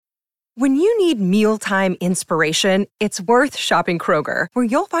When you need mealtime inspiration, it's worth shopping Kroger, where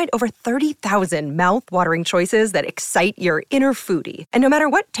you'll find over 30,000 mouth-watering choices that excite your inner foodie. And no matter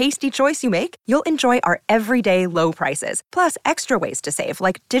what tasty choice you make, you'll enjoy our everyday low prices, plus extra ways to save,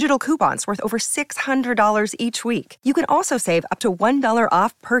 like digital coupons worth over $600 each week. You can also save up to $1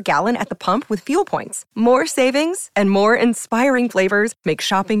 off per gallon at the pump with fuel points. More savings and more inspiring flavors make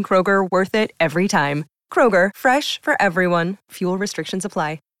shopping Kroger worth it every time. Kroger, fresh for everyone. Fuel restrictions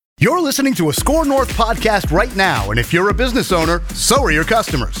apply. You're listening to a Score North podcast right now, and if you're a business owner, so are your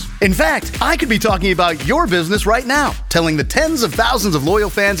customers. In fact, I could be talking about your business right now, telling the tens of thousands of loyal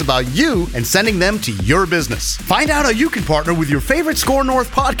fans about you and sending them to your business. Find out how you can partner with your favorite Score North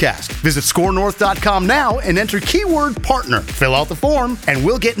podcast. Visit scorenorth.com now and enter keyword partner. Fill out the form, and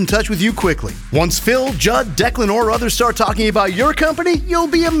we'll get in touch with you quickly. Once Phil, Judd, Declan, or others start talking about your company, you'll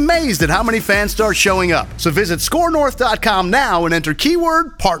be amazed at how many fans start showing up. So visit scorenorth.com now and enter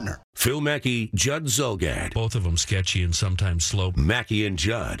keyword partner. Phil Mackey, Judd Zulgad. Both of them sketchy and sometimes slow. Mackey and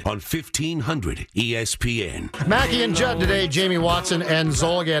Judd on 1500 ESPN. Mackey and Judd today, Jamie Watson and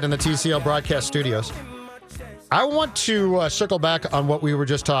Zulgad in the TCL broadcast studios. I want to circle back on what we were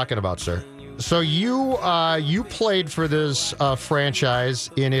just talking about, sir. So you played for this franchise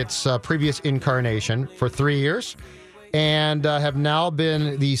in its previous incarnation for 3 years and have now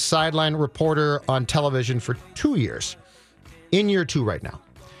been the sideline reporter on television for 2 years. In year 2 right now.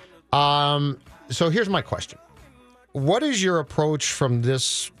 So here's my question. What is your approach from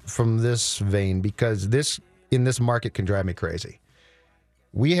this vein? Because this in this market can drive me crazy.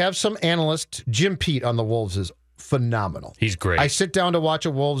 We have some analysts. Jim Pete on the Wolves is phenomenal. He's great. I sit down to watch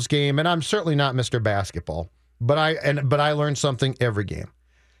a Wolves game, and I'm certainly not Mr. Basketball, but I learn something every game.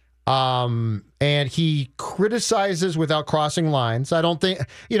 And he criticizes without crossing lines. I don't think,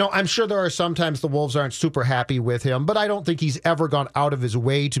 I'm sure there are sometimes the Wolves aren't super happy with him, but I don't think he's ever gone out of his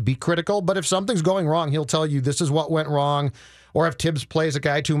way to be critical. But if something's going wrong, he'll tell you this is what went wrong. Or if Tibbs plays a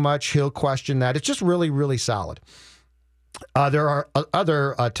guy too much, he'll question that. It's just really, really solid. There are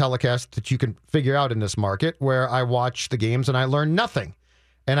other telecasts that you can figure out in this market where I watch the games and I learn nothing.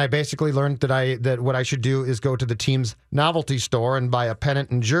 And I basically learned that what I should do is go to the team's novelty store and buy a pennant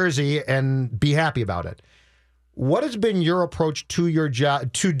and jersey and be happy about it. What has been your approach to your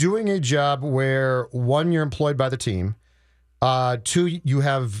job, to doing a job where, one, you're employed by the team, two, you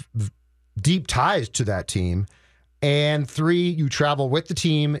have deep ties to that team, and three, you travel with the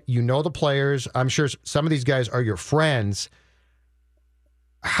team, you know the players. I'm sure some of these guys are your friends.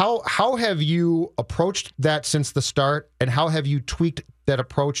 How have you approached that since the start, and how have you tweaked that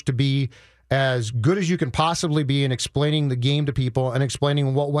approach to be as good as you can possibly be in explaining the game to people and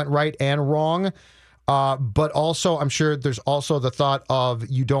explaining what went right and wrong? But also, I'm sure there's also the thought of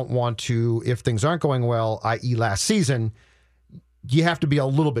you don't want to, if things aren't going well, i.e. last season, you have to be a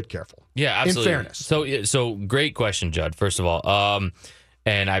little bit careful. Yeah, absolutely. In fairness. So great question, Judd, first of all.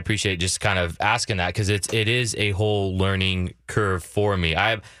 And I appreciate just kind of asking that because it is a whole learning curve for me.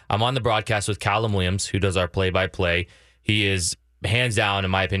 I'm on the broadcast with Callum Williams, who does our play-by-play. He is, hands down, in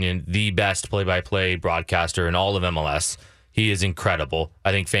my opinion, the best play-by-play broadcaster in all of MLS. He is incredible.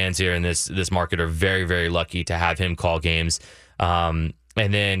 I think fans here in this market are very, very lucky to have him call games. And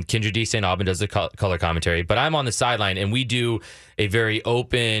then Kendra D. St. Aubin does the color commentary. But I'm on the sideline, and we do a very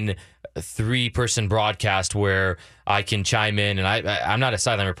open 3-person broadcast where I can chime in. And I'm not a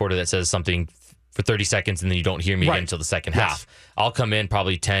sideline reporter that says something for 30 seconds and then you don't hear me again until the second half. I'll come in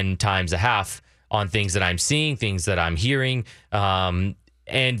probably 10 times a half on things that I'm seeing, things that I'm hearing. And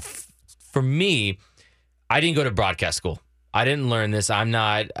for me, I didn't go to broadcast school. I didn't learn this. I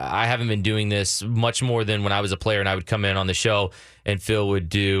haven't been doing this much more than when I was a player and I would come in on the show and Phil would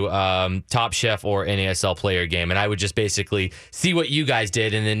do Top Chef or NASL player game. And I would just basically see what you guys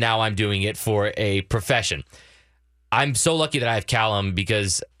did. And then now I'm doing it for a profession. I'm so lucky that I have Callum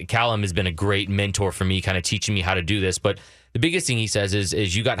because Callum has been a great mentor for me, kind of teaching me how to do this. But the biggest thing he says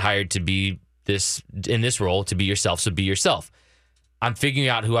is you got hired to be in this role, to be yourself. So be yourself. I'm figuring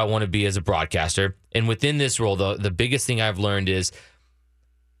out who I want to be as a broadcaster. And within this role, the biggest thing I've learned is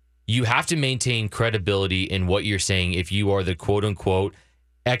you have to maintain credibility in what you're saying if you are the quote-unquote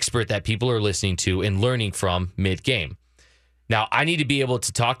expert that people are listening to and learning from mid-game. Now, I need to be able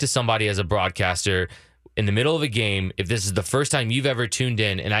to talk to somebody as a broadcaster in the middle of a game if this is the first time you've ever tuned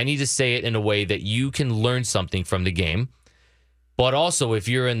in, and I need to say it in a way that you can learn something from the game. But also, if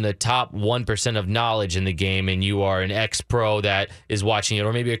you're in the top 1% of knowledge in the game and you are an ex-pro that is watching it,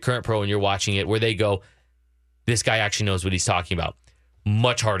 or maybe a current pro and you're watching it, where they go, this guy actually knows what he's talking about.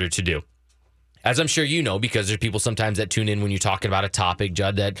 Much harder to do. As I'm sure you know, because there's people sometimes that tune in when you're talking about a topic,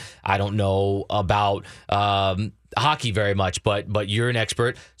 Judd, that I don't know about. hockey very much, but you're an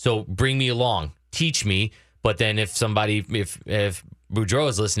expert, so bring me along, teach me. But then if Boudreau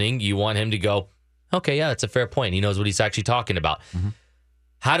is listening, you want him to go, okay, yeah, that's a fair point. He knows what he's actually talking about. Mm-hmm.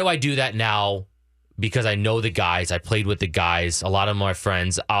 How do I do that now? Because I know the guys, I played with the guys, a lot of my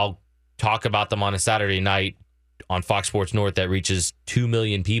friends. I'll talk about them on a Saturday night on Fox Sports North that reaches 2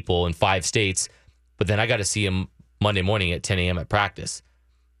 million people in 5 states, but then I got to see them Monday morning at 10 a.m. at practice.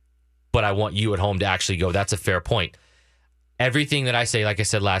 But I want you at home to actually go, that's a fair point. Everything that I say, like I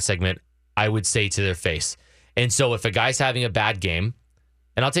said last segment, I would say to their face. And so if a guy's having a bad game,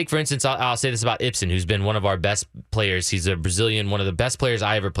 and I'll take, for instance, I'll say this about Ibsen, who's been one of our best players. He's a Brazilian, one of the best players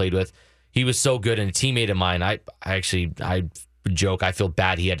I ever played with. He was so good, and a teammate of mine, I joke, I feel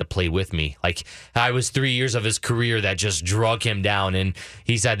bad he had to play with me. Like, I was 3 years of his career that just drug him down, and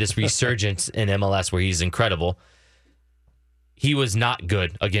he's had this resurgence in MLS where he's incredible. He was not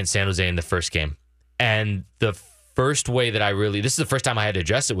good against San Jose in the first game. And the first way that this is the first time I had to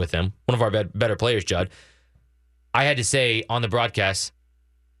address it with him, one of our better players, Judd. I had to say on the broadcast,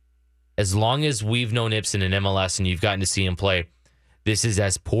 as long as we've known Ibsen in MLS and you've gotten to see him play, this is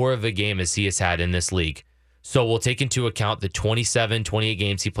as poor of a game as he has had in this league. So we'll take into account the 27, 28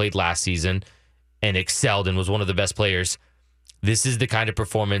 games he played last season and excelled and was one of the best players. This is the kind of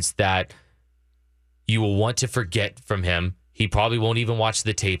performance that you will want to forget from him. He probably won't even watch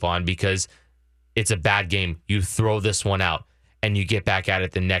the tape on because it's a bad game. You throw this one out and you get back at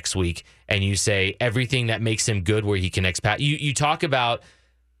it the next week and you say everything that makes him good where he connects. You talk about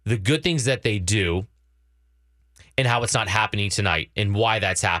the good things that they do and how it's not happening tonight and why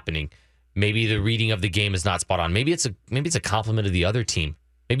that's happening. Maybe the reading of the game is not spot on. Maybe it's a compliment of the other team.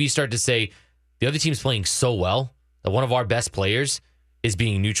 Maybe you start to say the other team's playing so well that one of our best players is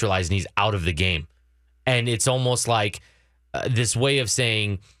being neutralized and he's out of the game. And it's almost like this way of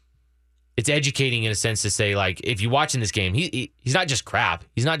saying, it's educating in a sense to say, like, if you're watching this game, he's not just crap.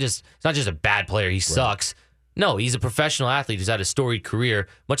 He's not just a bad player. He sucks. No, he's a professional athlete who's had a storied career,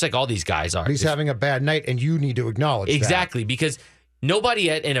 much like all these guys are. He's having a bad night, and you need to acknowledge exactly, because nobody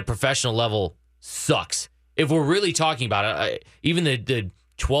in a professional level sucks. If we're really talking about it, even the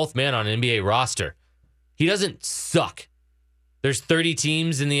 12th man on an NBA roster, he doesn't suck. There's 30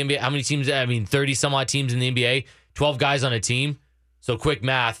 teams in the NBA. How many teams? 30 some odd teams in the NBA, 12 guys on a team. So quick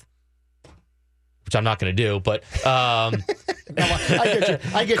math, which I'm not going to do, but I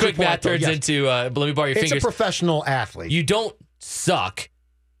get quick math turns into, let me borrow your fingers. It's a professional athlete. You don't suck.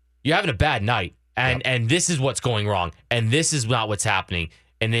 You're having a bad night. And this is what's going wrong. And this is not what's happening.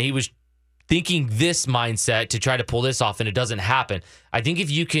 And then he was thinking this mindset to try to pull this off, and it doesn't happen. I think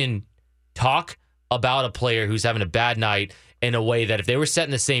if you can talk about a player who's having a bad night in a way that if they were sat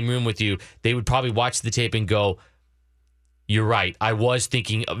in the same room with you, they would probably watch the tape and go, you're right. I was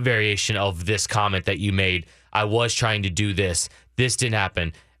thinking a variation of this comment that you made. I was trying to do this. This didn't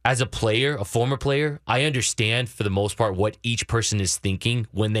happen. As a player, a former player, I understand for the most part what each person is thinking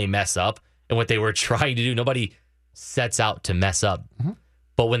when they mess up and what they were trying to do. Nobody sets out to mess up. Mm-hmm.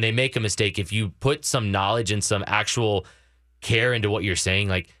 But when they make a mistake, if you put some knowledge and some actual care into what you're saying,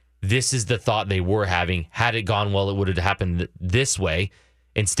 like, this is the thought they were having. Had it gone well, it would have happened this way.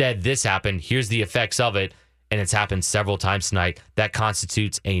 Instead, this happened. Here's the effects of it. And it's happened several times tonight. That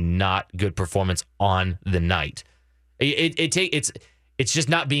constitutes a not good performance on the night. It's just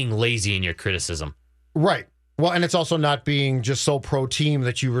not being lazy in your criticism. Right. Well, and it's also not being just so pro team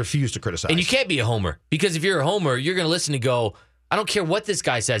that you refuse to criticize. And you can't be a homer, because if you're a homer, you're going to listen and go, I don't care what this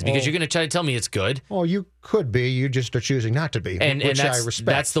guy says, because you're going to try to tell me it's good. Well, you could be. You just are choosing not to be, which I respect.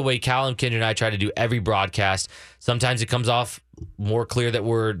 That's the way Callum Kinder and I try to do every broadcast. Sometimes it comes off more clear that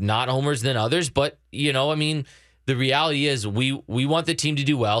we're not homers than others, but, the reality is we want the team to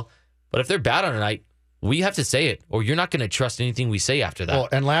do well, but if they're bad on a night, we have to say it, or you're not going to trust anything we say after that. Well,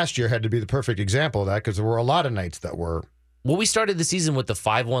 and last year had to be the perfect example of that, because there were a lot of nights that were... Well, we started the season with the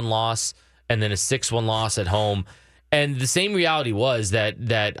 5-1 loss and then a 6-1 loss at home. And the same reality was that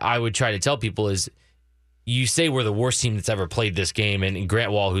I would try to tell people is, you say we're the worst team that's ever played this game, and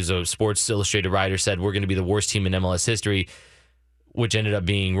Grant Wall, who's a Sports Illustrated writer, said we're going to be the worst team in MLS history, which ended up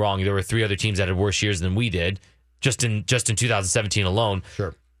being wrong. There were 3 other teams that had worse years than we did, just in 2017 alone.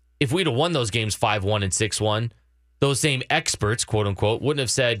 Sure. If we'd have won those games 5-1 and 6-1, those same experts, quote unquote, wouldn't have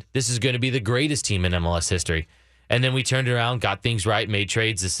said this is going to be the greatest team in MLS history. And then we turned around, got things right, made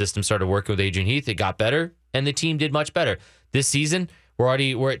trades. The system started working with Adrian Heath. It got better, and the team did much better. This season, we're at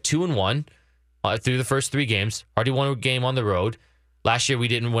 2-1 through the first 3 games. Already won a game on the road. Last year, we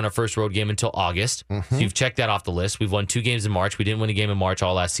didn't win our first road game until August. Mm-hmm. So you've checked that off the list. We've won 2 games in March. We didn't win a game in March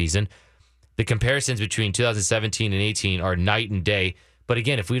all last season. The comparisons between 2017 and 18 are night and day. But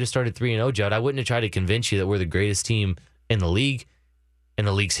again, if we'd have started 3-0, Judd, I wouldn't have tried to convince you that we're the greatest team in the league, in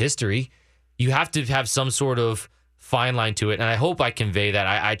the league's history. You have to have some sort of fine line to it, and I hope I convey that.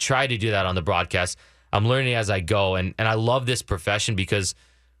 I try to do that on the broadcast. I'm learning as I go, and I love this profession because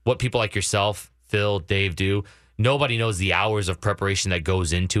what people like yourself, Phil, Dave do, nobody knows the hours of preparation that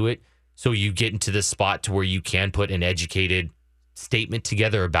goes into it. So you get into this spot to where you can put an educated statement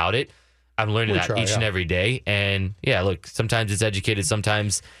together about it. I'm learning that each and every day. And yeah, look, sometimes it's educated,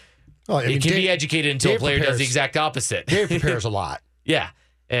 sometimes it can be educated until a player does the exact opposite. Dave prepares a lot. Yeah.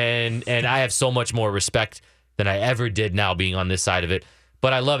 And I have so much more respect than I ever did now being on this side of it.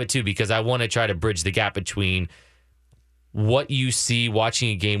 But I love it too because I want to try to bridge the gap between what you see watching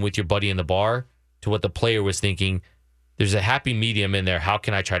a game with your buddy in the bar to what the player was thinking. There's a happy medium in there. How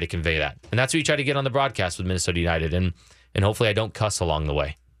can I try to convey that? And that's what you try to get on the broadcast with Minnesota United. And hopefully I don't cuss along the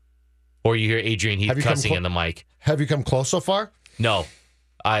way. Or you hear Adrian Heath cussing in the mic. Have you come close so far? No.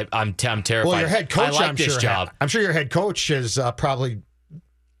 I'm terrified. Well, your head coach, I like this job. I'm sure your head coach is probably...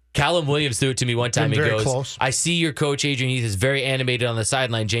 Callum Williams threw it to me one time. He goes, close. I see your coach, Adrian Heath, is very animated on the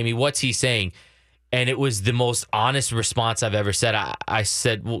sideline. Jamie, what's he saying? And it was the most honest response I've ever said. I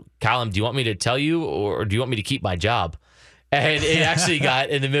said, well, Callum, do you want me to tell you or do you want me to keep my job? And it actually got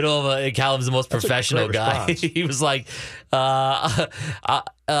in the middle of Callum's the most professional guy. He was like, I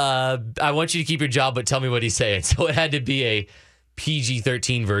want you to keep your job, but tell me what he's saying. So it had to be a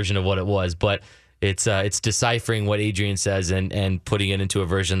PG-13 version of what it was. But it's deciphering what Adrian says and putting it into a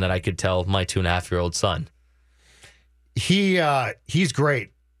version that I could tell my 2.5-year-old son. He's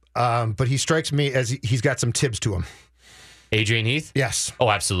great, but he strikes me as he's got some tibs to him. Adrian Heath? Yes. Oh,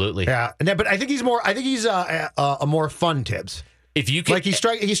 absolutely. Yeah, but I think he's more. I think he's a more fun Tibbs. If you could, he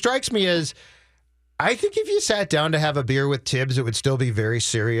strikes me as. I think if you sat down to have a beer with Tibbs, it would still be very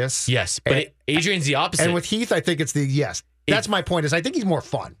serious. Yes, but Adrian's the opposite. And with Heath, I think it's the yes. That's my point. Is I think he's more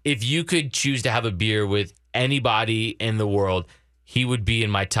fun. If you could choose to have a beer with anybody in the world, he would be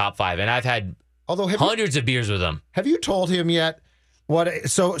in my top 5. And I've had hundreds of beers with him. Have you told him yet?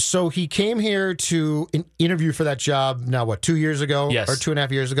 So he came here to interview for that job now, 2 years ago? Yes. Or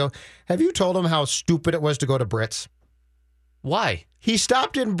 2.5 years ago? Have you told him how stupid it was to go to Brits? Why? He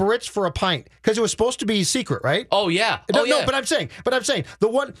stopped in Brits for a pint because it was supposed to be secret, right? Oh, yeah. No, but I'm saying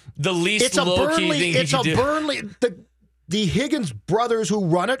the least low-key thing it's a Burnley. The Higgins brothers who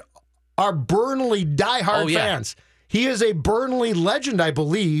run it are Burnley diehard fans. He is a Burnley legend, I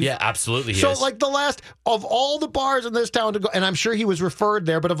believe. Yeah, absolutely. So, like the last of all the bars in this town to go, and I'm sure he was referred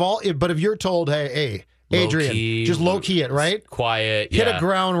there. But if you're told, hey, Adrian, low-key, just low key it, right? Quiet. Hit a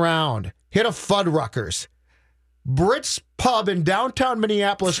ground round. Hit a Fuddruckers. Brits Pub in downtown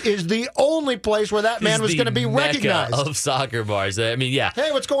Minneapolis is the only place where that man was going to be recognized. Of soccer bars. I mean, yeah.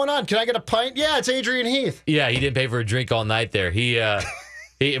 Hey, what's going on? Can I get a pint? Yeah, it's Adrian Heath. Yeah, he didn't pay for a drink all night there. He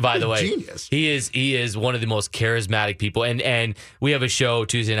by the way, genius. He is one of the most charismatic people. And we have a show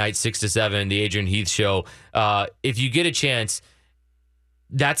Tuesday night, 6 to 7, the Adrian Heath show. If you get a chance,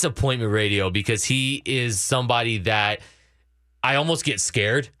 that's appointment radio because he is somebody that I almost get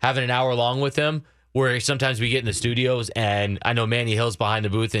scared having an hour long with him. Where sometimes we get in the studios and I know Manny Hill's behind the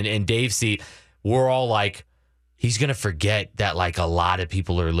booth and Dave's seat, we're all like, he's going to forget that like a lot of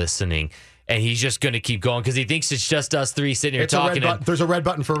people are listening and he's just going to keep going because he thinks it's just us three sitting here talking. There's a red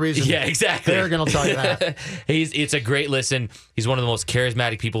button for a reason. Yeah, exactly. They're going to tell you that. It's a great listen. He's one of the most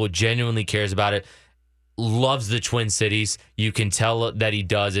charismatic people who genuinely cares about it. Loves the Twin Cities. You can tell that he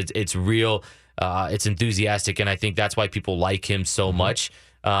does. It's real. It's enthusiastic. And I think that's why people like him so much.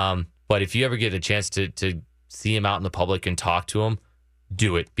 But if you ever get a chance to see him out in the public and talk to him,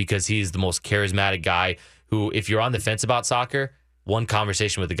 do it because he's the most charismatic guy who, if you're on the fence about soccer, one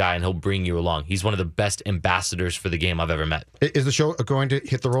conversation with the guy and he'll bring you along. He's one of the best ambassadors for the game I've ever met. Is the show going to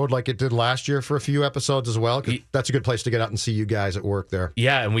hit the road like it did last year for a few episodes as well? Because that's a good place to get out and see you guys at work there.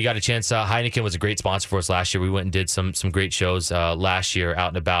 Yeah, and we got a chance. Heineken was a great sponsor for us last year. We went and did some great shows last year out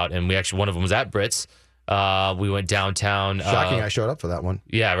and about, and one of them was at Brits. We went downtown. Shocking, I showed up for that one.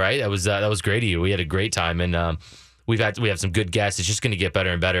 Yeah, right. That was great of you. We had a great time, and we have some good guests. It's just going to get better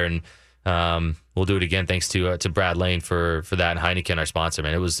and better, and we'll do it again. Thanks to Brad Lane for that and Heineken, our sponsor.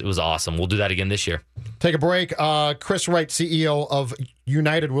 Man, it was awesome. We'll do that again this year. Take a break. Chris Wright, CEO of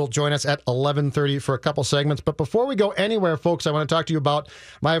United, will join us at 11:30 for a couple segments. But before we go anywhere, folks, I want to talk to you about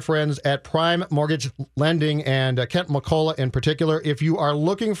my friends at Prime Mortgage Lending and Kent McCullough in particular. If you are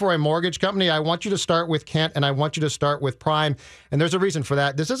looking for a mortgage company, I want you to start with Kent and I want you to start with Prime. And there's a reason for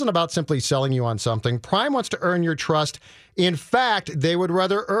that. This isn't about simply selling you on something. Prime wants to earn your trust. In fact, they would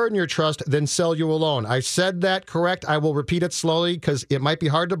rather earn your trust than sell you a loan. I said that correct. I will repeat it slowly because it might be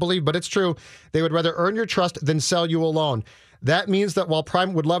hard to believe, but it's true. They would rather earn your trust than sell you a loan. That means that while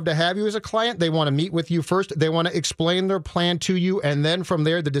Prime would love to have you as a client, they want to meet with you first. They want to explain their plan to you, and then from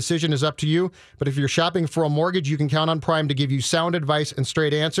there, the decision is up to you. But if you're shopping for a mortgage, you can count on Prime to give you sound advice and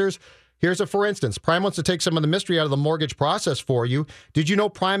straight answers. Here's a for instance. Prime wants to take some of the mystery out of the mortgage process for you. Did you know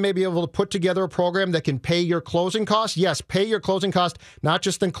Prime may be able to put together a program that can pay your closing costs? Yes, pay your closing costs, not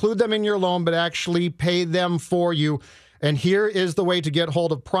just include them in your loan, but actually pay them for you. And here is the way to get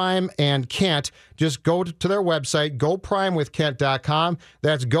hold of Prime and Kent. Just go to their website, goprimewithkent.com.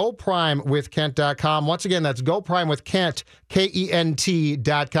 That's goprimewithkent.com. Once again, that's goprimewithkent,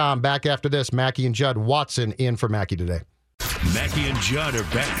 Kent.com. Back after this, Mackey and Judd. Watson in for Mackey today. Mackey and Judd are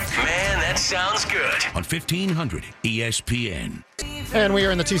back Man, that sounds good. on 1500 ESPN. And we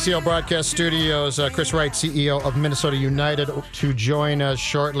are in the TCL broadcast studios. Chris Wright, CEO of Minnesota United, to join us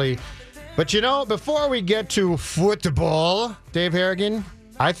shortly. But you know, before we get to football, Dave Harrigan,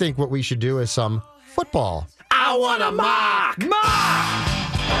 I think what we should do is some football. I want to mock.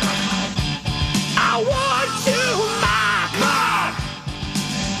 I want to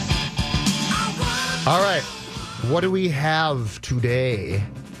mock. All right. What do we have today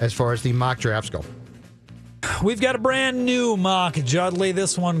as far as the mock drafts go? We've got a brand new mock, Judley.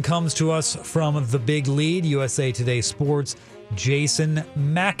 This one comes to us from the Big Lead, USA Today Sports. Jason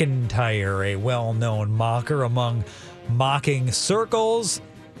McIntyre, a well-known mocker among mocking circles.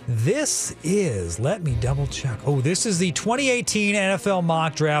 This is, let me double check. Oh, this is the 2018 NFL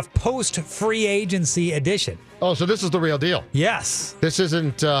mock draft post-free agency edition. Oh, so this is the real deal. Yes. This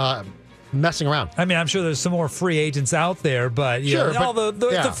isn't messing around. I mean, I'm sure there's some more free agents out there, but you know, all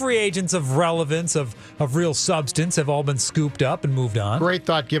the free agents of relevance, of real substance, have all been scooped up and moved on. Great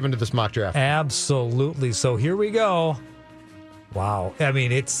thought given to this mock draft. Absolutely. So here we go. Wow. I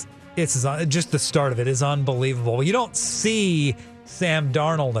mean, it's just the start of it is unbelievable. You don't see Sam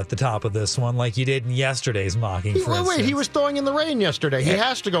Darnold at the top of this one like you did in yesterday's mocking. Wait, he was throwing in the rain yesterday. He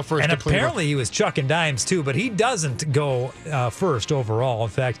has to go first. And to Cleveland. Apparently he was chucking dimes too, but he doesn't go first overall. In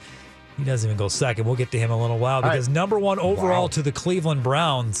fact, he doesn't even go second. We'll get to him in a little while because number one overall to the Cleveland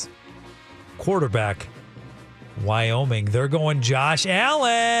Browns, quarterback, Wyoming. They're going Josh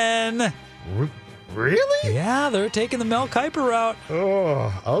Allen. Really? Yeah, they're taking the Mel Kiper route.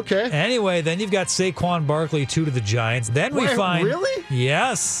 Oh, okay. Anyway, then you've got Saquon Barkley, 2 to the Giants. Then we find... Really?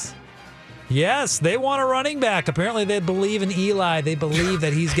 Yes. Yes, they want a running back. Apparently they believe in Eli. They believe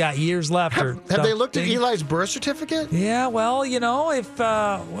that he's got years left. Have they looked at Eli's birth certificate? Yeah, well, you know, if...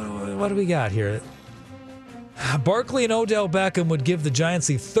 what do we got here? Barkley and Odell Beckham would give the Giants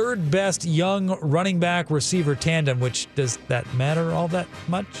the third best young running back receiver tandem, which does that matter all that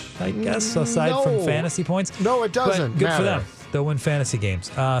much, I guess, aside from fantasy points? No, it doesn't But good matter. for them. They'll win fantasy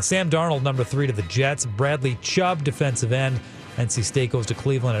games. Sam Darnold, number 3 to the Jets. Bradley Chubb, defensive end. NC State goes to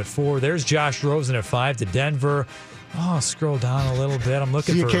Cleveland at 4. There's Josh Rosen at 5 to Denver. Oh, scroll down a little bit. I'm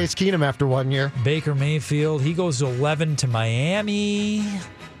looking for Case Keenum after 1 year. Baker Mayfield. He goes to 11 to Miami.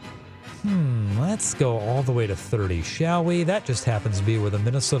 Let's go all the way to 30, shall we? That just happens to be where the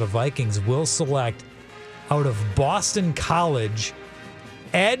Minnesota Vikings will select out of Boston College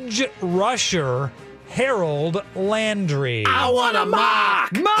edge rusher Harold Landry. I want to mock.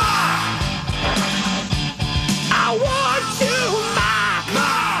 I want to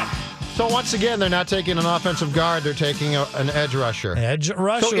mock. So once again, they're not taking an offensive guard; they're taking an edge rusher. Edge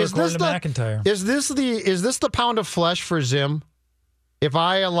rusher, according to McIntyre. Is this the pound of flesh for Zim? If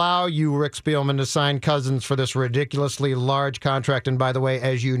I allow you, Rick Spielman, to sign Cousins for this ridiculously large contract, and by the way,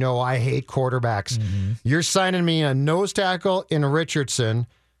 as you know, I hate quarterbacks. You're signing me a nose tackle in Richardson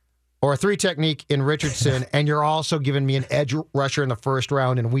or a 3 technique in Richardson, and you're also giving me an edge rusher in the first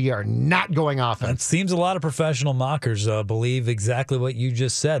round, and we are not going It offense. seems a lot of professional mockers believe exactly what you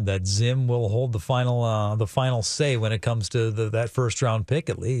just said, that Zim will hold the final say when it comes to that first round pick,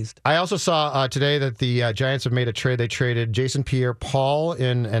 at least. I also saw today that the Giants have made a trade. They traded Jason Pierre-Paul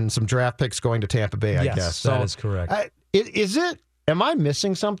and some draft picks going to Tampa Bay, I Yes, guess. that is correct. Am I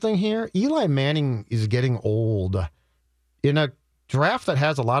missing something here? Eli Manning is getting old. In a draft that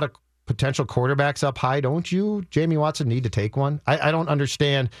has a lot of potential quarterbacks up high, don't you, Jamie Watson, need to take one? I don't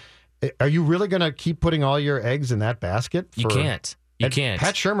understand. Are you really going to keep putting all your eggs in that basket? You can't. You can't.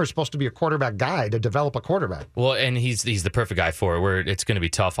 Pat Shurmur's supposed to be a quarterback guy to develop a quarterback. Well, and he's the perfect guy for it, where it's going to be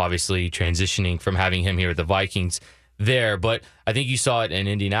tough, obviously, transitioning from having him here with the Vikings there. But I think you saw it in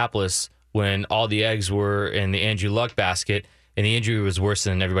Indianapolis when all the eggs were in the Andrew Luck basket, and the injury was worse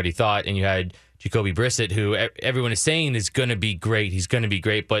than everybody thought, and you had Jacoby Brissett, who everyone is saying is going to be great. He's going to be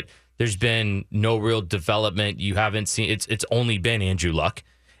great, but there's been no real development. You haven't seen it's only been Andrew Luck.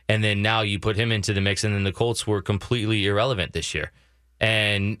 And then now you put him into the mix, and then the Colts were completely irrelevant this year.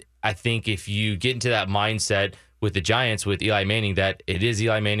 And I think if you get into that mindset with the Giants with Eli Manning that it is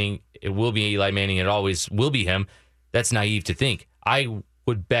Eli Manning, it will be Eli Manning, it always will be him. That's naive to think. I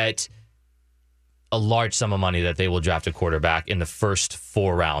would bet a large sum of money that they will draft a quarterback in the first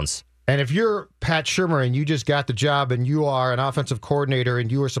 4 rounds. And if you're Pat Shurmur and you just got the job and you are an offensive coordinator and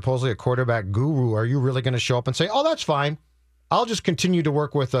you are supposedly a quarterback guru, are you really going to show up and say, oh, that's fine, I'll just continue to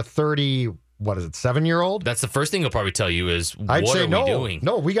work with a 7-year-old? That's the first thing he'll probably tell you is, I'd what say, are we doing?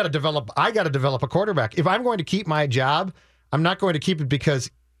 No, I got to develop a quarterback. If I'm going to keep my job, I'm not going to keep it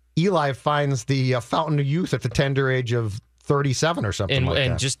because Eli finds the fountain of youth at the tender age of 37 or something like that.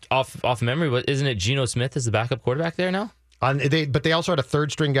 And just off memory, but isn't it Geno Smith is the backup quarterback there now? But they also had a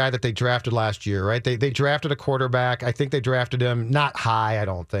third-string guy that they drafted last year, right? They drafted a quarterback. I think they drafted him not high, I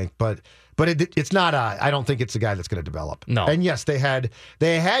don't think, but it's not. I don't think it's a guy that's going to develop. No. And yes, they had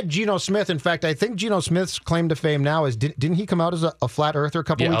Geno Smith. In fact, I think Geno Smith's claim to fame now is didn't he come out as a flat earther a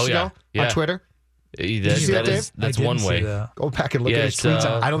couple weeks ago on Twitter? That's one way. Go back and look at his tweets.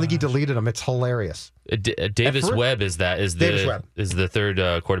 I don't think he deleted them. It's hilarious. Davis Webb is the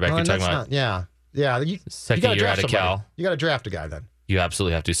third quarterback you're talking about. Second year out of Cal. You got to draft a guy then. You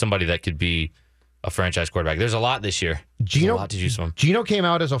absolutely have to. Somebody that could be a franchise quarterback. There's a lot this year. There's a lot to choose from. Geno came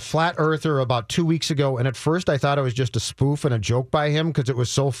out as a flat earther about 2 weeks ago, and at first I thought it was just a spoof and a joke by him because it was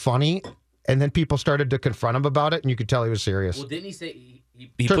so funny. And then people started to confront him about it, and you could tell he was serious. Well, didn't he say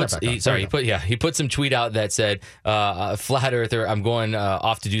he put some tweet out that said, "Flat earther, I'm going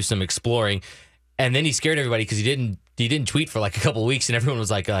off to do some exploring," and then he scared everybody because he didn't tweet for like a couple of weeks, and everyone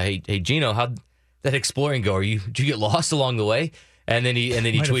was like, "Hey Geno, how'd that exploring go? Did you get lost along the way?" And then he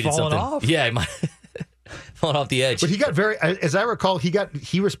tweeted something. Off. Yeah, he might fallen off the edge. But he got as I recall,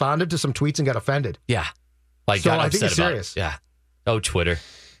 he responded to some tweets and got offended. Yeah, I think he's serious. Yeah. Oh, Twitter.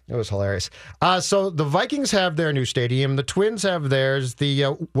 It was hilarious. So the Vikings have their new stadium. The Twins have theirs.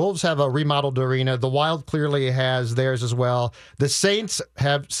 The Wolves have a remodeled arena. The Wild clearly has theirs as well. The Saints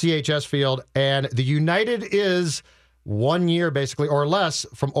have CHS Field. And the United is 1 year, basically, or less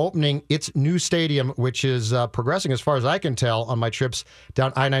from opening its new stadium, which is progressing, as far as I can tell, on my trips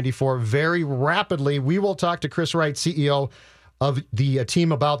down I-94 very rapidly. We will talk to Chris Wright, CEO of the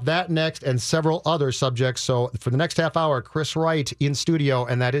team, about that next and several other subjects. So for the next half hour, Chris Wright in studio,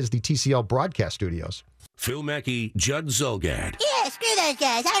 and that is the TCL broadcast studios. Phil Mackey, Judd Zulgad. Yeah, screw those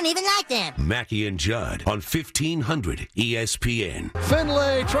guys. I don't even like them. Mackey and Judd on 1500 ESPN.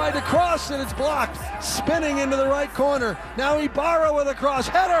 Finlay tried to cross and it's blocked. Spinning into the right corner. Now Ibarra with a cross.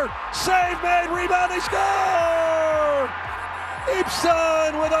 Header. Save made. Rebound. They score!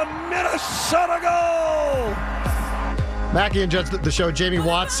 Ibson with a Minnesota goal! Mackey and Judd, the show. Jamie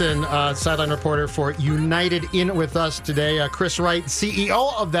Watson, sideline reporter for United, in with us today. Chris Wright,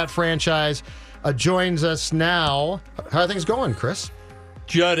 CEO of that franchise, joins us now. How are things going, Chris?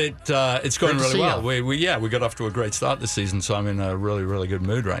 Judd, it's going really well. You. We got off to a great start this season, so I'm in a really, really good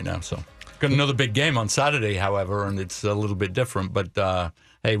mood right now. So got another big game on Saturday, however, and it's a little bit different, but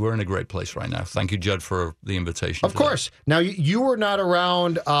hey, we're in a great place right now. Thank you, Judd, for the invitation. Of course. Now, you were not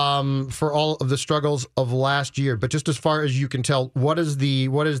around for all of the struggles of last year, but just as far as you can tell, what is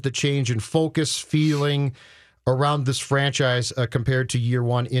the change in focus, feeling around this franchise compared to year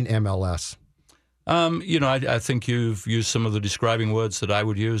one in MLS? I think you've used some of the describing words that I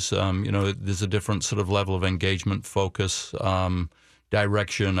would use. There's a different sort of level of engagement, focus,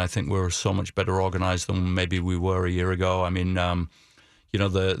 direction. I think we're so much better organized than maybe we were a year ago. I mean,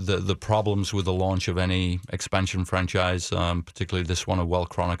 the problems with the launch of any expansion franchise, particularly this one, are well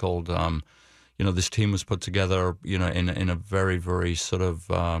chronicled. This team was put together, in a very, very sort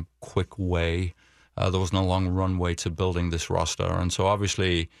of quick way. There was no long runway to building this roster, and so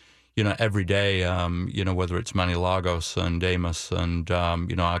obviously, every day, whether it's Manny Lagos and Amos and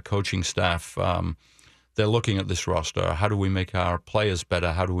our coaching staff, they're looking at this roster. How do we make our players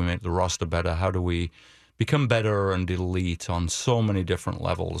better? How do we make the roster better? How do we become better and elite on so many different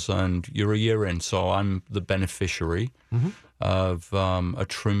levels? And you're a year in, so I'm the beneficiary of a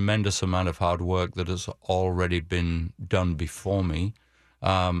tremendous amount of hard work that has already been done before me.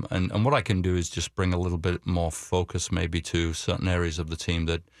 And what I can do is just bring a little bit more focus maybe to certain areas of the team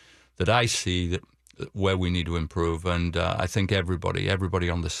that I see that where we need to improve. And I think everybody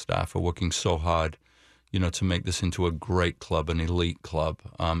on this staff are working so hard, to make this into a great club, an elite club,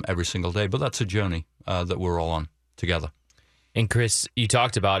 every single day. But that's a journey that we're all on together. And Chris, you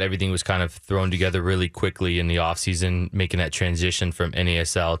talked about everything was kind of thrown together really quickly in the offseason, making that transition from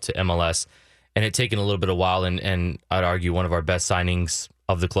NASL to MLS. And it taken a little bit of while, and I'd argue one of our best signings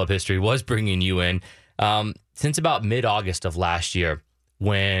of the club history was bringing you in. Since about mid-August of last year,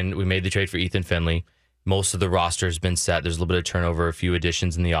 when we made the trade for Ethan Finlay, Most of the roster has been set. There's a little bit of turnover, a few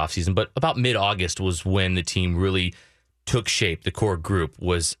additions in the offseason, but about mid-August was when the team really took shape. The core group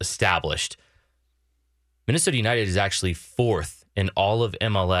was established. Minnesota United is actually 4th in all of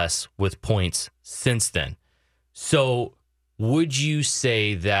MLS with points since then. So would you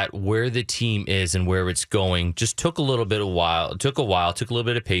say that where the team is and where it's going just took a little bit of while, took a little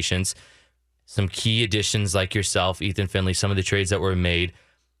bit of patience, some key additions like yourself, Ethan Finley, some of the trades that were made.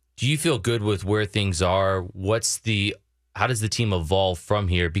 Do you feel good with where things are? How does the team evolve from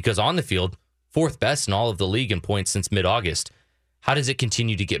here? Because on the field, 4th best in all of the league in points since mid-August. How does it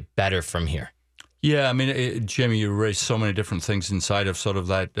continue to get better from here? Yeah, I mean, Jamie, you raised so many different things inside of sort of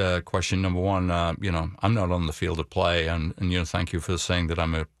that question. Number one, I'm not on the field of play, and thank you for saying that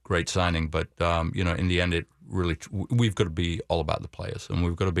I'm a great signing. But in the end, we've got to be all about the players, and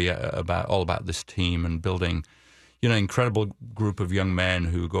we've got to be all about this team and building, incredible group of young men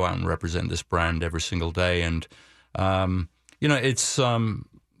who go out and represent this brand every single day. And it's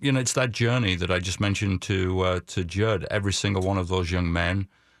that journey that I just mentioned to Judd. Every single one of those young men.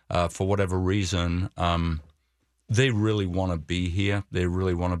 For whatever reason, they really want to be here. They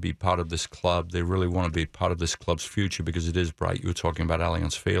really want to be part of this club. They really want to be part of this club's future because it is bright. You were talking about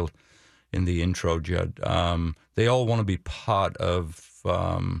Allianz Field in the intro, Judd. They all want to be part of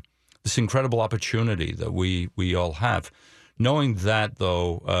this incredible opportunity that we all have. Knowing that,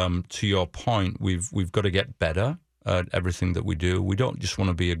 though, to your point, we've got to get better at everything that we do. We don't just want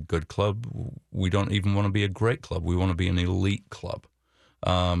to be a good club. We don't even want to be a great club. We want to be an elite club.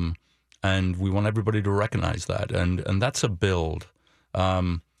 And we want everybody to recognize that. And that's a build.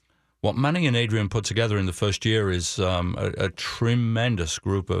 What Manny and Adrian put together in the first year is a tremendous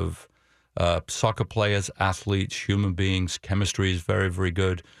group of soccer players, athletes, human beings. Chemistry is very, very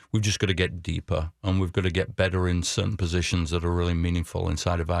good. We've just got to get deeper, and we've got to get better in certain positions that are really meaningful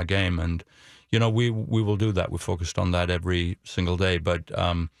inside of our game. And, we will do that. We're focused on that every single day. But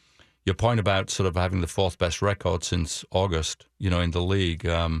your point about sort of having the 4th best record since August, in the league,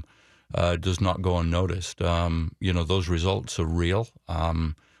 does not go unnoticed. Those results are real.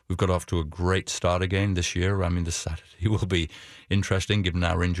 We've got off to a great start again this year. I mean, this Saturday will be interesting given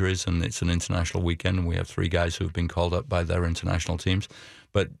our injuries, and it's an international weekend, and we have 3 guys who have been called up by their international teams.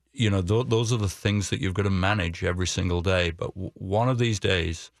 But, those are the things that you've got to manage every single day. But one of these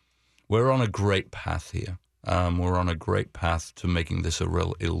days, we're on a great path here. We're on a great path to making this a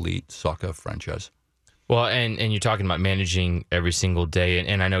real elite soccer franchise. Well, and you're talking about managing every single day.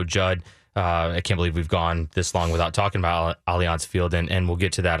 And I know, Judd, I can't believe we've gone this long without talking about Allianz Field, and we'll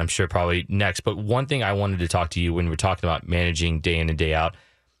get to that, I'm sure, probably next. But one thing I wanted to talk to you when we're talking about managing day in and day out,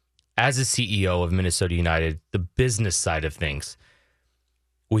 as a CEO of Minnesota United, the business side of things,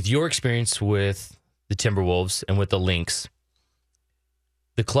 with your experience with the Timberwolves and with the Lynx,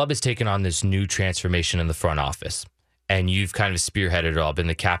 the club has taken on this new transformation in the front office, and you've kind of spearheaded it all, been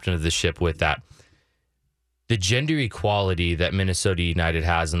the captain of the ship with that. The gender equality that Minnesota United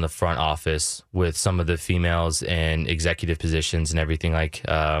has in the front office with some of the females in executive positions and everything like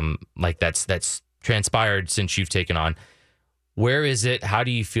that's transpired since you've taken on. Where is it? How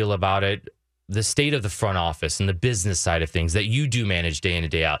do you feel about it? The state of the front office and the business side of things that you do manage day in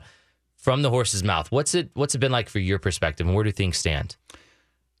and day out from the horse's mouth. What's it been like for your perspective, and where do things stand?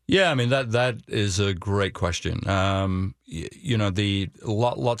 Yeah, I mean, that is a great question. Lots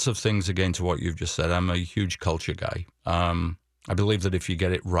of things, again, to what you've just said. I'm a huge culture guy. I believe that if you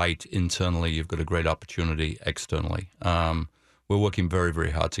get it right internally, you've got a great opportunity externally. We're working very,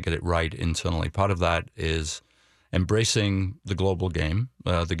 very hard to get it right internally. Part of that is embracing the global game,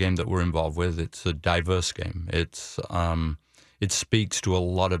 the game that we're involved with. It's a diverse game. It speaks to a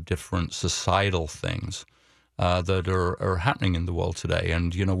lot of different societal things that are happening in the world today,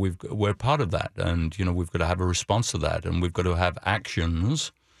 and we're part of that, and we've got to have a response to that, and we've got to have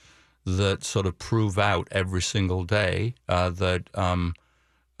actions that sort of prove out every single day that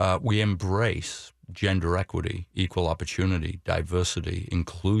we embrace gender equity, equal opportunity, diversity,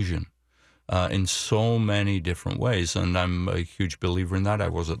 inclusion in so many different ways. And I'm a huge believer in that. I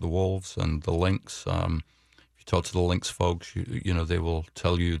was at the Wolves and the Lynx. If you talk to the Lynx folks, they will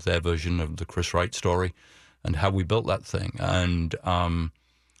tell you their version of the Chris Wright story and how we built that thing. And I'm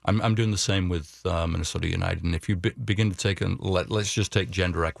doing the same with Minnesota United. And if you begin to take let's just take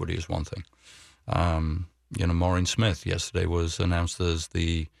gender equity as one thing. Maureen Smith yesterday was announced as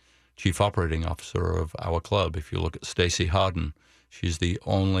the chief operating officer of our club. If you look at Stacey Harden, she's the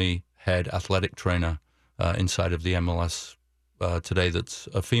only head athletic trainer inside of the MLS today that's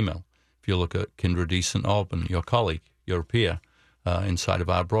a female. If you look at Kindra D. St. Auburn, your colleague, your peer, inside of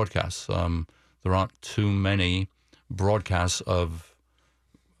our broadcasts, there aren't too many broadcasts of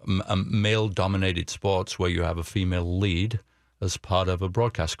male-dominated sports where you have a female lead as part of a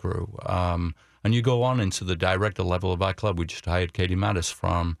broadcast crew. And you go on into the director level of our club. We just hired Katie Mattis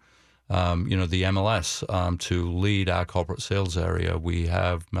from, the MLS to lead our corporate sales area. We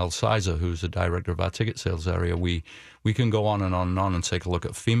have Mel Sizer, who's the director of our ticket sales area. We can go on and on and on and take a look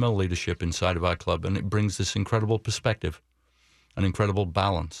at female leadership inside of our club, and it brings this incredible perspective, an incredible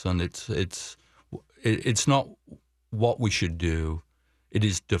balance. And it's not what we should do. It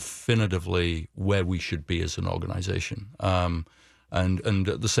is definitively where we should be as an organization. And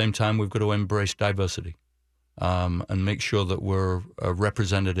at the same time, we've got to embrace diversity and make sure that we're a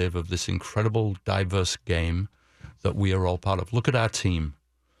representative of this incredible, diverse game that we are all part of. Look at our team.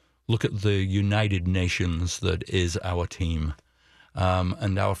 Look at the United Nations that is our team.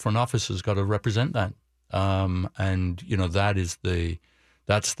 And our front office has got to represent that.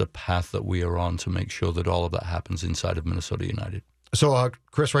 That's the path that we are on to make sure that all of that happens inside of Minnesota United. So,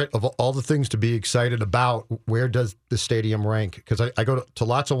 Chris, right, of all the things to be excited about, where does the stadium rank? Because I go to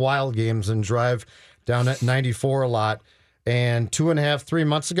lots of Wild games and drive down at 94 a lot. And 2.5, 3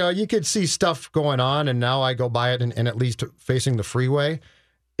 months ago, you could see stuff going on. And now I go by it, and at least facing the freeway,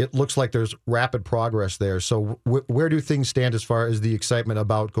 it looks like there's rapid progress there. So where do things stand as far as the excitement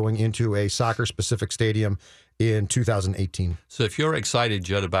about going into a soccer-specific stadium in 2018? So if you're excited,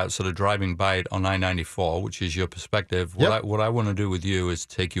 Judd, about sort of driving by it on I-94, which is your perspective, what I want to do with you is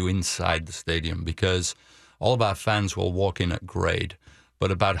take you inside the stadium, because all of our fans will walk in at grade, but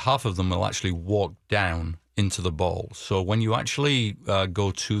about half of them will actually walk down into the bowl. So when you actually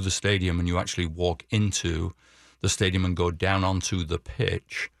go to the stadium and you actually walk into the stadium and go down onto the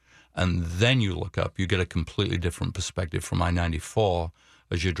pitch, and then you look up, you get a completely different perspective from I-94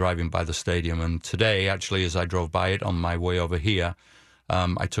 as you're driving by the stadium. And today, actually, as I drove by it on my way over here,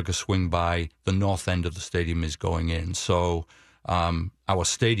 I took a swing by the north end of the stadium is going in. So our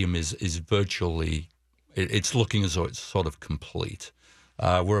stadium is virtually, it's looking as though it's sort of complete.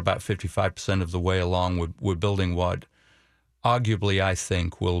 We're about 55% of the way along. We're building what arguably I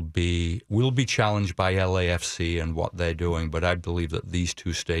think will be challenged by LAFC and what they're doing. But I believe that these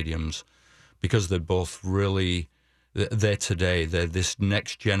two stadiums, because they're both really, they're this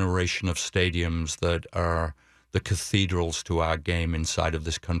next generation of stadiums that are the cathedrals to our game inside of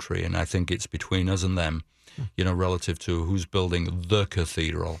this country. And I think it's between us and them, relative to who's building the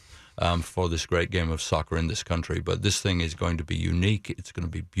cathedral for this great game of soccer in this country. But this thing is going to be unique. It's going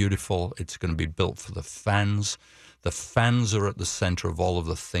to be beautiful. It's going to be built for the fans. The fans are at the center of all of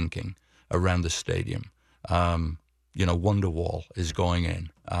the thinking around the stadium. Wonderwall is going in.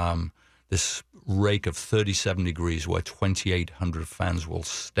 This rake of 37 degrees where 2,800 fans will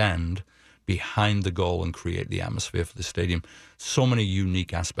stand behind the goal and create the atmosphere for the stadium. So many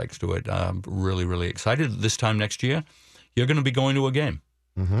unique aspects to it. Really, really excited. This time next year, you're going to be going to a game.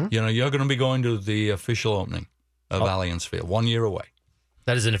 Mm-hmm. You're going to be going to the official opening of Allianz Field 1 year away.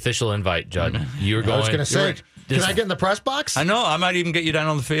 That is an official invite, Judd. You're going. I was going to say, can I get in the press box? I know. I might even get you down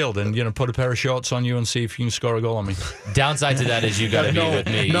on the field and put a pair of shorts on you and see if you can score a goal on me. Downside to that is you got to be with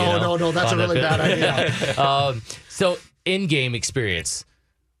me. No. That's a really bad idea. So, in-game experience.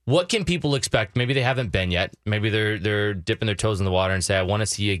 What can people expect? Maybe they haven't been yet. Maybe they're dipping their toes in the water and say, "I want to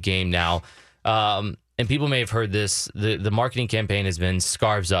see a game now." And people may have heard this. The marketing campaign has been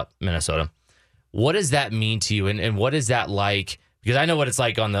Scarves Up Minnesota. What does that mean to you, and what is that like? Because I know what it's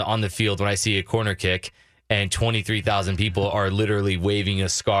like on the field when I see a corner kick and 23,000 people are literally waving a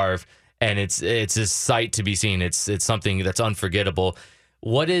scarf, and it's a sight to be seen. It's something that's unforgettable.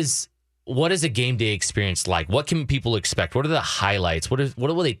 What is a game day experience like? What can people expect? What are the highlights? What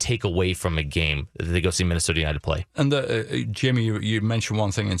will they take away from a game that they go see Minnesota United play? And Jimmy, you mentioned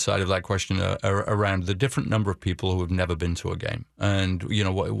one thing inside of that question around the different number of people who have never been to a game, and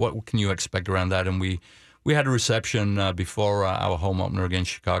what can you expect around that? And we had a reception before our home opener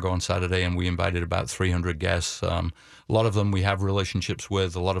against Chicago on Saturday, and we invited about 300 guests. A lot of them we have relationships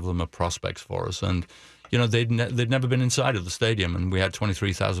with. A lot of them are prospects for us. And, they'd never been inside of the stadium, and we had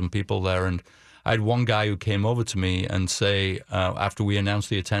 23,000 people there. And I had one guy who came over to me and say, after we announced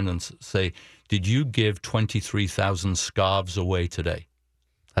the attendance, say, "Did you give 23,000 scarves away today?"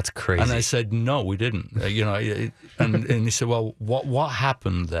 That's crazy. And I said, "No, we didn't." And he said, "Well, what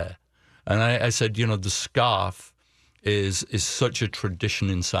happened there?" And I said, the scarf is such a tradition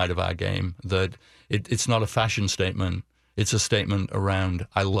inside of our game that it's not a fashion statement. It's a statement around,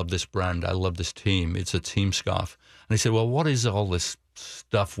 I love this brand, I love this team. It's a team scarf. And he said, well, what is all this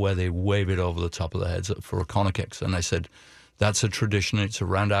stuff where they wave it over the top of their heads for corner kicks? And I said, that's a tradition. It's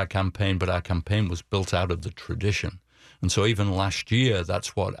around our campaign, but our campaign was built out of the tradition. And so even last year,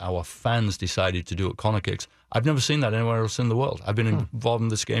 that's what our fans decided to do at Corner Kicks. I've never seen that anywhere else in the world. I've been involved in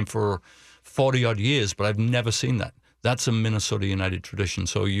this game for 40-odd years, but I've never seen that. That's a Minnesota United tradition.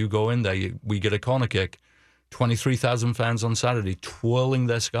 So you go in there, we get a corner kick, 23,000 fans on Saturday twirling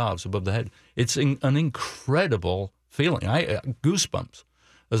their scarves above their head. It's an incredible feeling. Goosebumps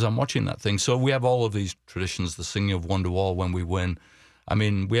as I'm watching that thing. So we have all of these traditions, the singing of Wonderwall when we win. I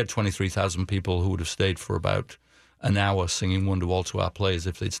mean, we had 23,000 people who would have stayed for about an hour singing Wonderwall to our players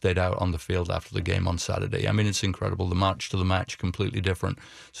if they'd stayed out on the field after the game on Saturday. I mean, it's incredible. The march to the match, completely different.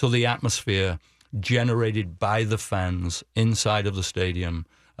 So the atmosphere generated by the fans inside of the stadium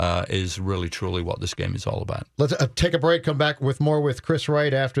is really, truly what this game is all about. Let's take a break, come back with more with Chris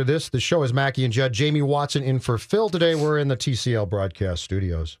Wright after this. The show is Mackey and Judd. Jamie Watson in for Phil today. We're in the TCL broadcast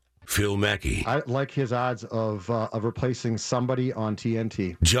studios. Phil Mackey. I like his odds of replacing somebody on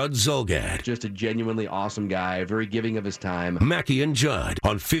TNT. Judd Zulgad. Just a genuinely awesome guy, very giving of his time. Mackey and Judd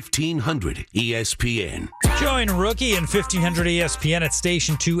on 1500 ESPN. Join Rookie and 1500 ESPN at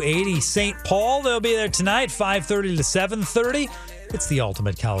Station 280 St. Paul. They'll be there tonight, 5:30 to 7:30. It's the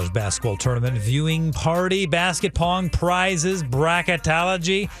ultimate college basketball tournament viewing party, basket pong, prizes,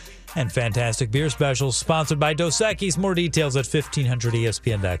 bracketology, and fantastic beer specials sponsored by Dos Equis. More details at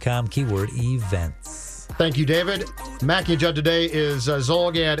 1500ESPN.com, keyword events. Thank you, David. Mackey and Judd today is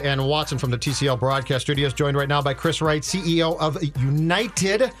Zulgad and Watson from the TCL broadcast studios, joined right now by Chris Wright, CEO of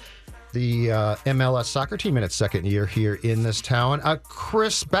United, the MLS soccer team in its second year here in this town.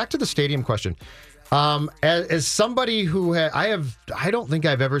 Chris, back to the stadium question. As somebody who I don't think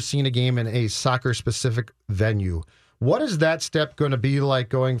I've ever seen a game in a soccer-specific venue. What is that step going to be like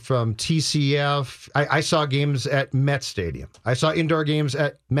going from TCF? I saw games at Met Stadium. I saw indoor games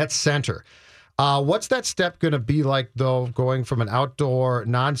at Met Center. What's that step going to be like, though, going from an outdoor,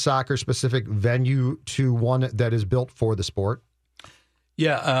 non-soccer specific venue to one that is built for the sport?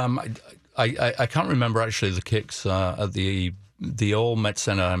 Yeah, I can't remember actually the kicks at the old Met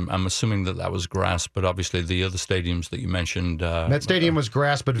Center. I'm assuming that was grass, but obviously the other stadiums that you mentioned. Met Stadium was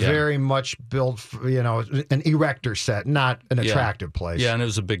grass, but very much built, an erector set, not an attractive place. Yeah, and it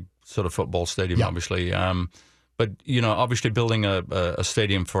was a big sort of football stadium, obviously. But, obviously building a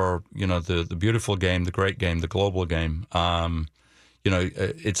stadium for, the beautiful game, the great game, the global game,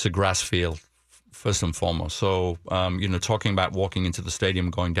 it's a grass field, first and foremost. So, talking about walking into the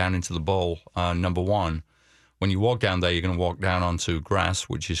stadium, going down into the bowl, number one, when you walk down there, you're going to walk down onto grass,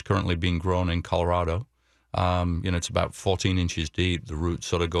 which is currently being grown in Colorado. It's about 14 inches deep. The roots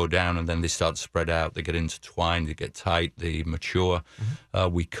sort of go down, and then they start to spread out. They get intertwined. They get tight. They mature.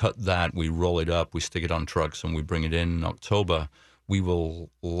 We cut that. We roll it up. We stick it on trucks, and we bring it in October. We will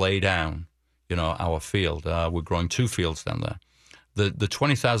lay down, our field. We're growing 2 fields down there. The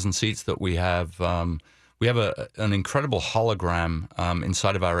 20,000 seats that we have an incredible hologram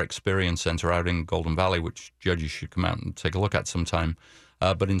inside of our experience center out in Golden Valley, which judges should come out and take a look at sometime.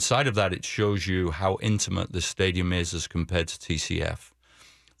 But inside of that, it shows you how intimate this stadium is as compared to TCF.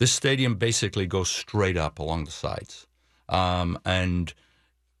 This stadium basically goes straight up along the sides. And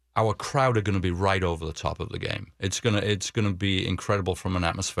our crowd are going to be right over the top of the game. It's going to be incredible from an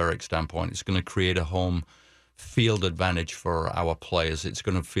atmospheric standpoint. It's going to create a home field advantage for our players. It's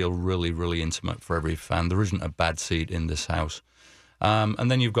going to feel really, really intimate for every fan. There isn't a bad seat in this house. And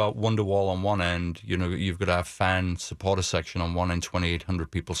then you've got Wonderwall on one end. You've got our fan supporter section on one end,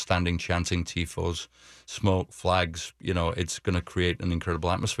 2,800 people standing, chanting, tifos, smoke, flags. It's going to create an incredible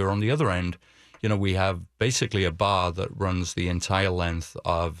atmosphere. On the other end, we have basically a bar that runs the entire length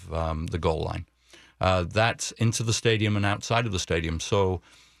of the goal line. That's into the stadium and outside of the stadium. So,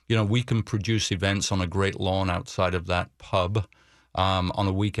 we can produce events on a great lawn outside of that pub. On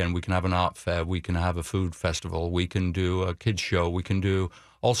a weekend, we can have an art fair. We can have a food festival. We can do a kids show. We can do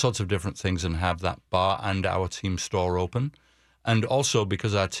all sorts of different things and have that bar and our team store open. And also,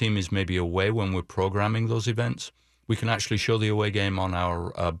 because our team is maybe away when we're programming those events, we can actually show the away game on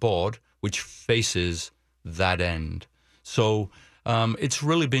our board, which faces that end. So it's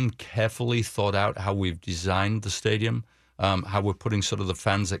really been carefully thought out how we've designed the stadium. How we're putting sort of the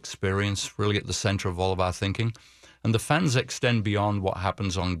fans' experience really at the center of all of our thinking. And the fans extend beyond what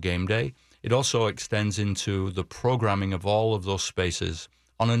happens on game day. It also extends into the programming of all of those spaces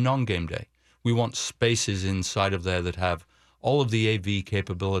on a non-game day. We want spaces inside of there that have all of the AV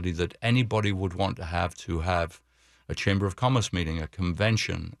capability that anybody would want to have a Chamber of Commerce meeting, a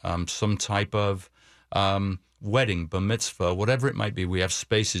convention, some type of wedding, bar mitzvah, whatever it might be. We have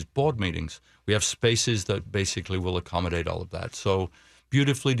spaces, board meetings. We have spaces that basically will accommodate all of that. So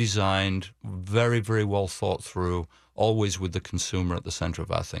beautifully designed, very, very well thought through, always with the consumer at the center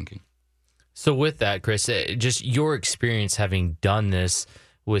of our thinking. So with that, Chris, just your experience having done this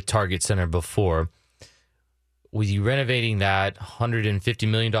with Target Center before, with you renovating that, $150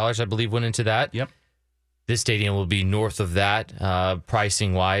 million, I believe, went into that. Yep. This stadium will be north of that,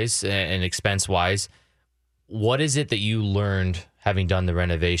 pricing-wise and expense-wise. What is it that you learned having done the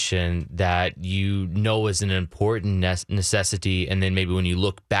renovation that you know is an important necessity, and then maybe when you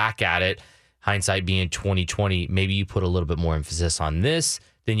look back at it, hindsight being 2020, maybe you put a little bit more emphasis on this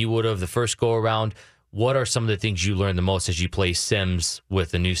than you would have the first go-around? What are some of the things you learned the most as you play Sims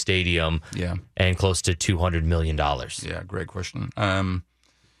with a new stadium and close to $200 million? Yeah, great question.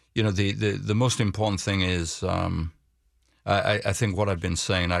 The most important thing is, I think what I've been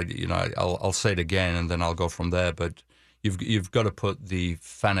saying, I'll say it again and then I'll go from there, but you've got to put the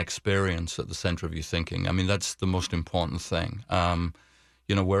fan experience at the center of your thinking. I mean, that's the most important thing.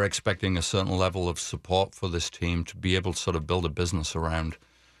 We're expecting a certain level of support for this team to be able to sort of build a business around,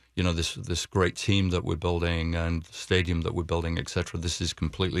 this great team that we're building and stadium that we're building, et cetera. This is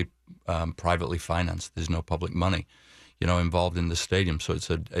completely privately financed. There's no public money, involved in the stadium. So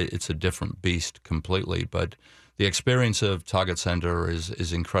it's a different beast completely. But the experience of Target Center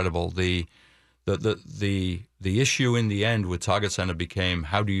is incredible. The issue in the end with Target Center became,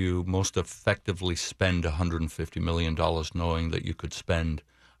 how do you most effectively spend $150 million knowing that you could spend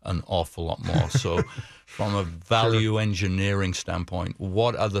an awful lot more? So from a value engineering standpoint,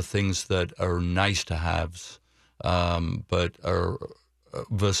 what are the things that are nice to haves but are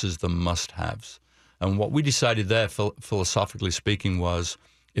versus the must haves? And what we decided there, philosophically speaking, was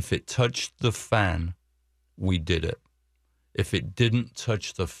if it touched the fan, we did it. If it didn't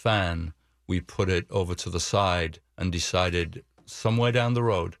touch the fan, we put it over to the side and decided somewhere down the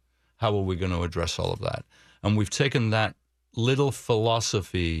road, how are we going to address all of that? And we've taken that little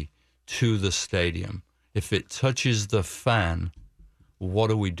philosophy to the stadium. If it touches the fan,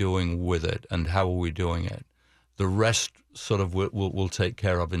 what are we doing with it and how are we doing it? The rest sort of we'll take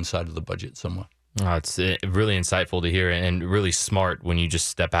care of inside of the budget somewhere. Oh, it's really insightful to hear and really smart when you just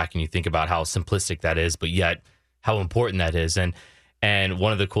step back and you think about how simplistic that is, but yet how important that is. And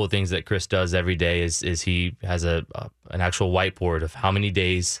one of the cool things that Chris does every day is he has an actual whiteboard of how many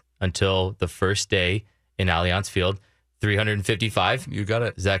days until the first day in Allianz Field. 355. You got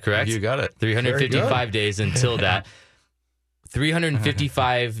it. Is that correct? You got it. 355 days until that.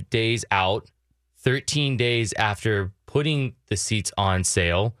 355 days out, 13 days after putting the seats on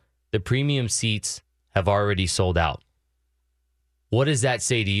sale, the premium seats have already sold out. What does that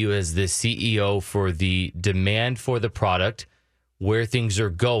say to you as the CEO for the demand for the product, where things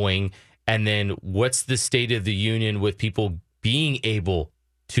are going, and then what's the state of the union with people being able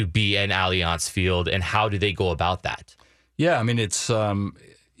to be in Allianz Field, and how do they go about that? Yeah, I mean, it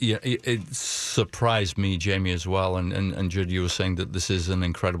surprised me, Jamie, as well. And Judd, you were saying that this is an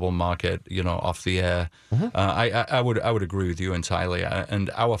incredible market, off the air. Mm-hmm. I would agree with you entirely. And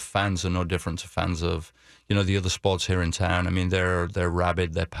our fans are no different to fans of, the other sports here in town. I mean, they're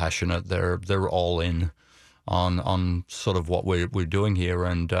rabid, they're passionate, they're all in on sort of what we're doing here.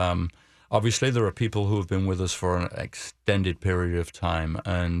 And obviously, there are people who have been with us for an extended period of time,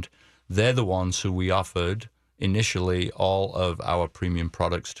 and they're the ones who we offered initially all of our premium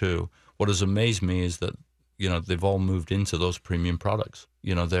products too. What has amazed me is that they've all moved into those premium products.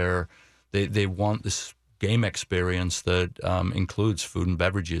 They want this game experience that includes food and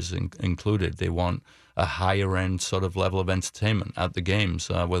beverages included. They want a higher end sort of level of entertainment at the games,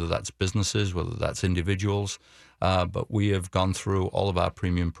 whether that's businesses, whether that's individuals. But we have gone through all of our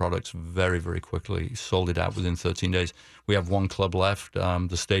premium products very, very quickly, sold it out within 13 days. We have one club left,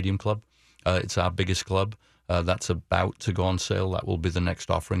 the Stadium Club. It's our biggest club. That's about to go on sale. That will be the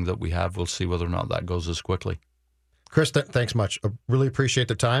next offering that we have. We'll see whether or not that goes as quickly. Chris, thanks much. I really appreciate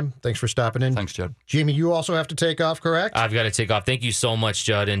the time. Thanks for stopping in. Thanks, Judd. Jamie, you also have to take off, correct? I've got to take off. Thank you so much,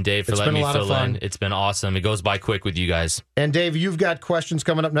 Judd and Dave, for letting me fill in. It's been awesome. It goes by quick with you guys. And Dave, you've got questions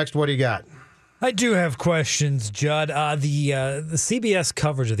coming up next. What do you got? I do have questions, Judd. The CBS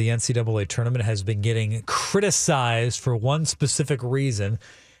coverage of the NCAA tournament has been getting criticized for one specific reason,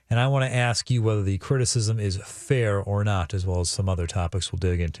 and I want to ask you whether the criticism is fair or not, as well as some other topics we'll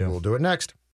dig into. We'll do it next.